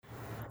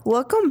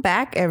Welcome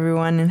back,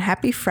 everyone, and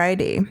happy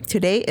Friday.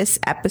 Today is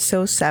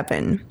episode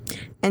 7.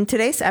 In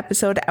today's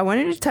episode, I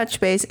wanted to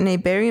touch base on a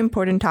very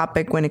important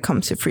topic when it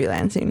comes to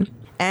freelancing,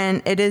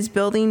 and it is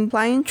building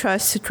client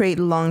trust to create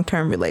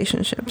long-term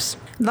relationships.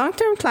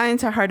 Long-term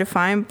clients are hard to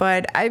find,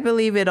 but I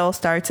believe it all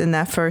starts in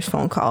that first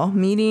phone call,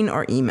 meeting,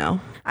 or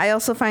email. I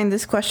also find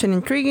this question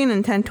intriguing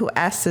and tend to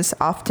ask this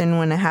often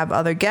when I have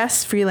other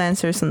guests,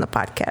 freelancers on the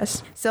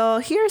podcast. So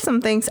here are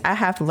some things I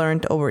have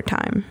learned over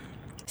time.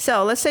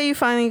 So let's say you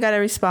finally got a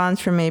response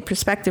from a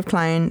prospective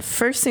client.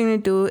 First thing to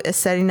do is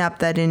setting up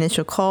that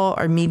initial call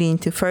or meeting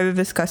to further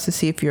discuss to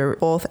see if you're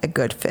both a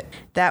good fit.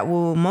 That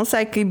will most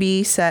likely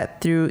be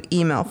set through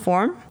email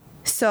form.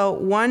 So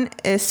one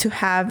is to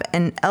have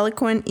an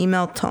eloquent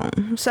email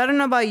tone. So I don't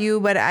know about you,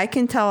 but I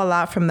can tell a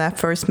lot from that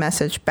first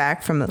message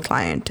back from the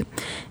client.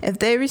 If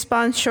they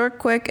respond short,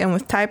 quick, and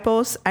with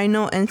typos, I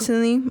know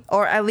instantly,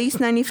 or at least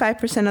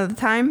 95% of the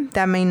time,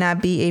 that may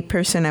not be a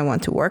person I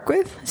want to work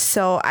with.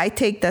 So I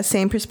take that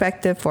same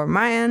perspective for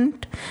my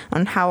end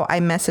on how I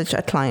message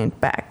a client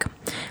back.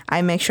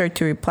 I make sure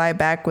to reply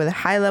back with a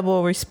high level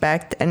of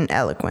respect and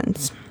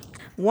eloquence.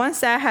 Once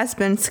that has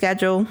been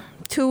scheduled,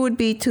 2 would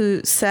be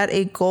to set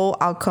a goal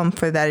outcome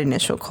for that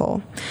initial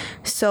call.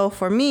 So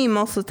for me,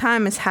 most of the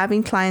time is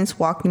having clients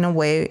walking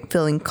away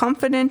feeling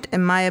confident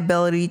in my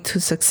ability to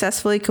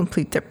successfully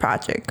complete their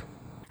project.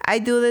 I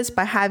do this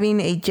by having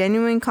a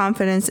genuine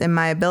confidence in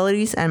my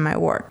abilities and my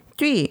work.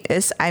 3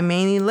 is I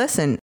mainly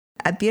listen.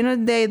 At the end of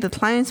the day, the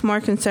client's more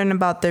concerned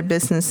about their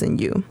business than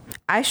you.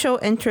 I show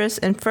interest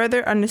in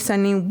further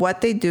understanding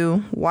what they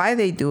do, why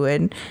they do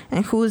it,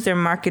 and who is their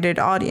marketed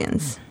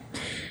audience.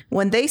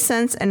 When they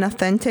sense an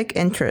authentic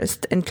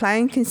interest, and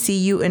client can see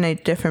you in a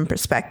different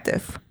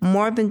perspective,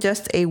 more than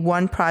just a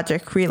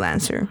one-project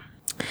freelancer.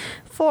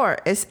 4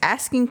 is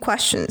asking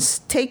questions,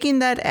 taking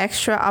that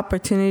extra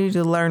opportunity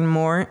to learn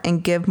more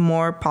and give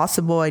more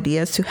possible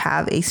ideas to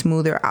have a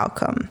smoother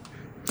outcome.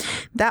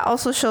 That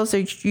also shows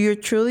that you're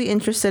truly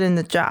interested in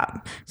the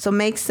job, so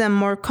makes them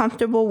more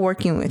comfortable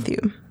working with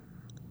you.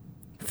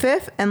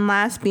 5th and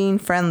last, being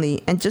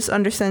friendly and just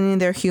understanding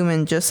they're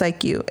human just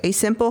like you. A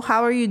simple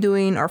 "how are you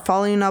doing" or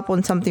following up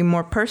on something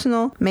more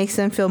personal makes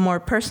them feel more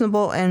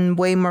personable and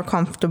way more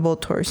comfortable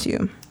towards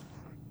you.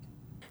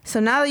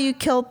 So now that you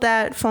killed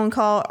that phone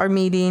call or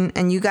meeting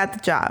and you got the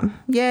job,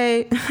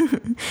 yay!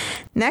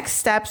 Next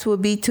steps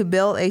would be to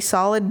build a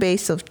solid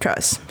base of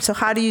trust. So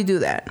how do you do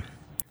that?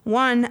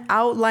 1,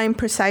 outline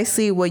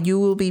precisely what you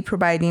will be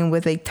providing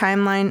with a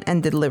timeline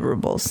and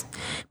deliverables.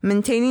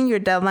 Maintaining your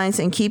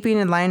deadlines and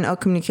keeping a line of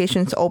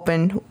communications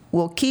open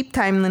will keep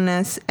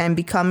timeliness and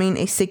becoming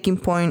a sticking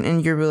point in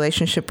your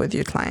relationship with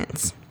your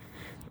clients.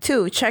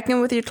 2, check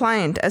in with your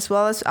client as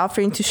well as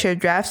offering to share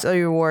drafts of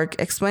your work,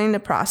 explaining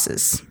the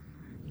process.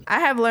 I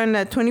have learned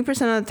that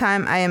 20% of the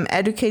time I am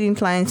educating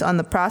clients on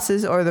the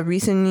process or the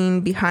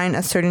reasoning behind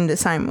a certain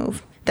design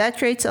move. That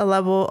creates a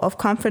level of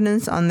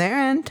confidence on their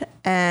end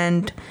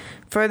and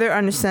further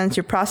understands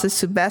your process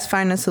to best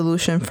find a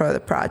solution for the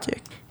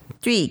project.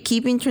 3,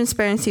 keeping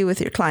transparency with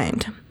your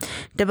client.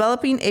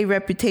 Developing a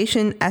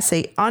reputation as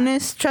an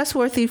honest,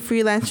 trustworthy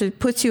freelancer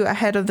puts you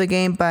ahead of the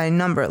game by a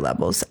number of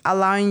levels,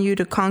 allowing you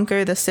to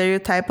conquer the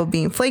stereotype of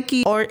being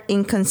flaky or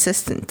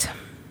inconsistent.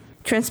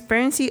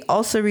 Transparency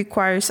also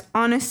requires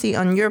honesty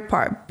on your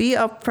part. Be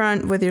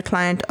upfront with your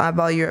client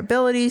about your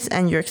abilities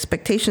and your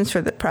expectations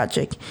for the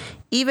project,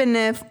 even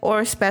if or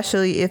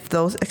especially if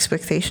those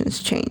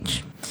expectations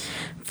change.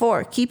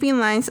 4, keeping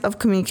lines of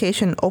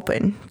communication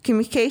open.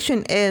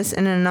 Communication is,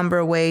 in a number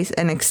of ways,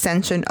 an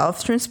extension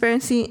of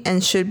transparency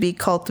and should be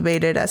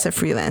cultivated as a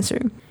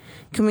freelancer.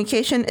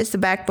 Communication is the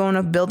backbone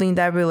of building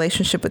that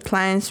relationship with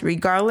clients,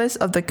 regardless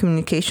of the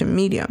communication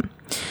medium.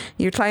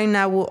 Your client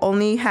now will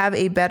only have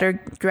a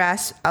better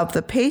grasp of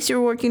the pace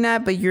you're working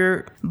at,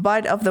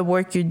 but of the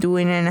work you're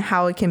doing and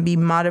how it can be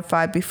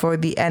modified before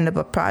the end of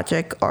a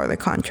project or the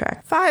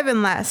contract. 5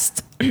 and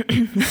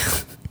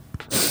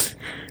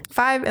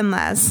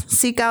last,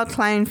 seek out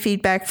client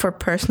feedback for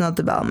personal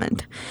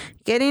development.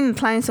 Getting the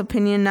client's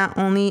opinion not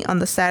only on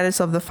the status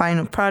of the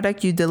final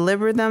product you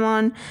deliver them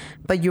on,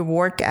 but your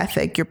work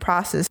ethic, your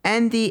process,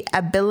 and the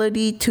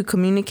ability to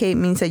communicate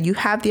means that you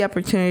have the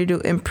opportunity to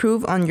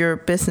improve on your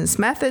business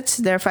methods,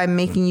 thereby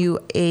making you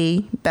a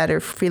better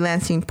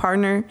freelancing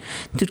partner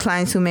to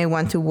clients who may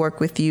want to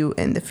work with you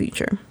in the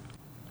future.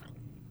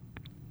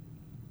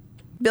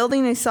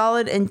 Building a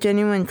solid and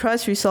genuine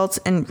trust results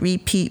in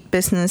repeat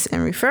business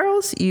and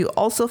referrals. You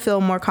also feel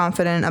more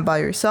confident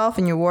about yourself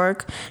and your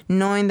work,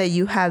 knowing that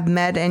you have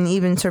met and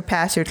even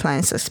surpassed your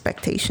clients'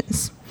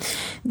 expectations.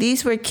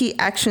 These were key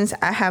actions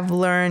I have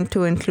learned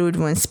to include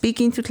when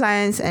speaking to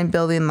clients and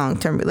building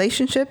long-term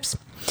relationships.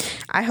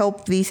 I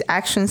hope these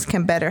actions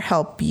can better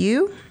help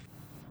you.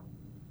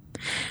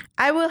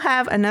 I will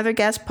have another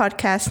guest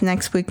podcast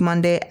next week,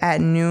 Monday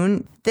at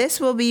noon. This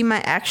will be my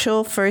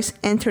actual first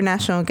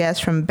international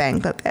guest from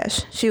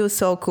Bangladesh. She was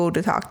so cool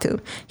to talk to.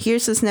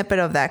 Here's a snippet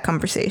of that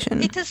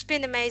conversation. It has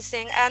been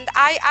amazing, and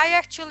I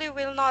actually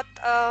will not.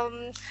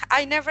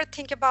 I never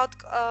think about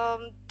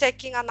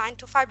taking a 9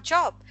 to 5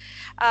 job.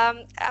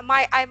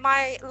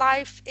 My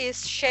life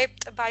is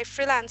shaped by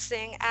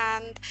freelancing,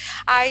 and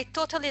I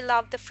totally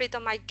love the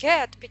freedom I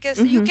get because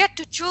you get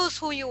to choose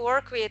who you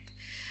work with,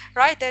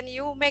 right? And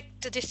you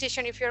make the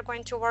decision if you're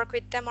going to work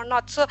with them or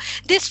not. So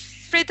this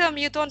freedom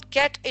you don't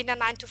get in a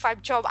 9 to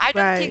 5 job. I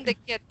don't think they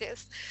get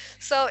this.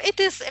 So it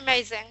is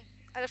amazing.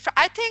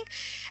 I think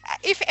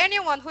if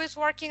anyone who is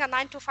working a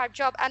 9 to 5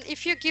 job, and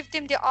if you give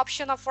them the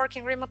option of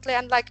working remotely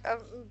and like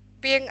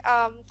being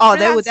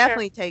they would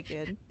definitely take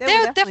it. They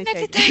would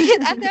definitely take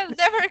it, and they'll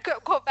never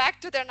go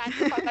back to their 9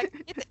 to 5. Like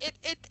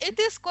it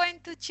is going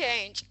to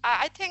change.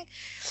 I think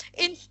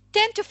in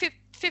 10 to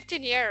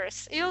 15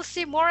 years, you'll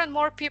see more and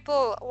more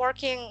people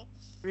working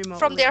remotely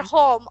from their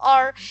home,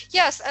 or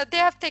yes, they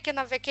have taken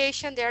a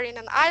vacation, they're in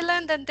an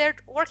island and they're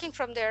working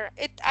from there.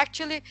 It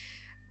actually,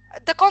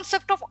 the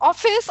concept of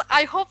office,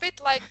 I hope it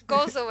like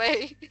goes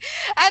away.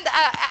 And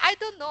I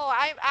don't know,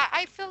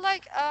 I feel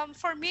like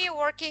for me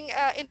working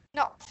in an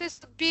office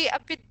would be a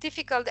bit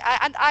difficult.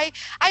 I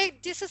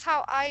this is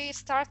how I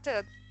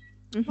started.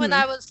 When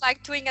I was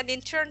like doing an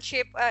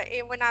internship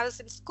when I was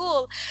in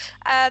school,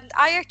 and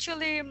I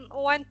actually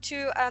went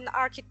to an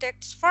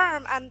architect's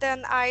firm, and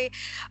then I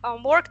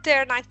worked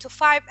there 9 to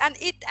 5, and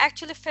it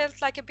actually felt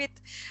like a bit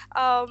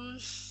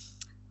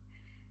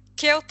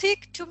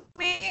chaotic to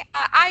me.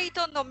 I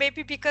don't know,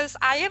 maybe because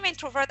I am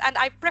introvert and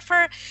I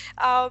prefer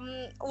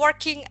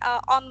working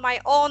on my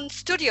own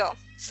studio.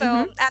 So,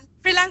 and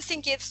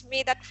freelancing gives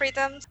me that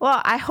freedom.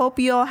 Well, I hope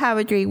you all have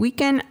a great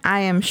weekend. I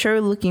am sure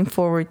looking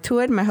forward to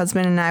it. My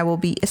husband and I will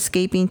be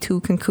escaping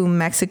to Cancun,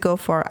 Mexico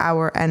for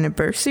our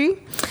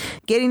anniversary,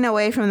 getting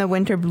away from the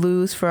winter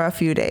blues for a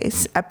few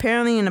days.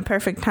 Apparently in a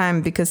perfect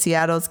time because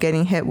Seattle's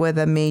getting hit with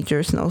a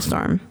major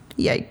snowstorm.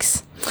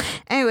 Yikes.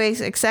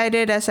 Anyways,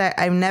 excited as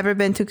I've never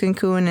been to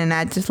Cancun, and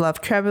I just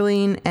love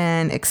traveling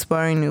and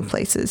exploring new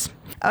places.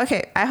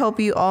 Okay, I hope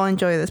you all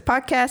enjoy this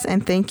podcast,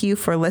 and thank you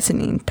for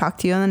listening. Talk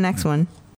to you on the next one.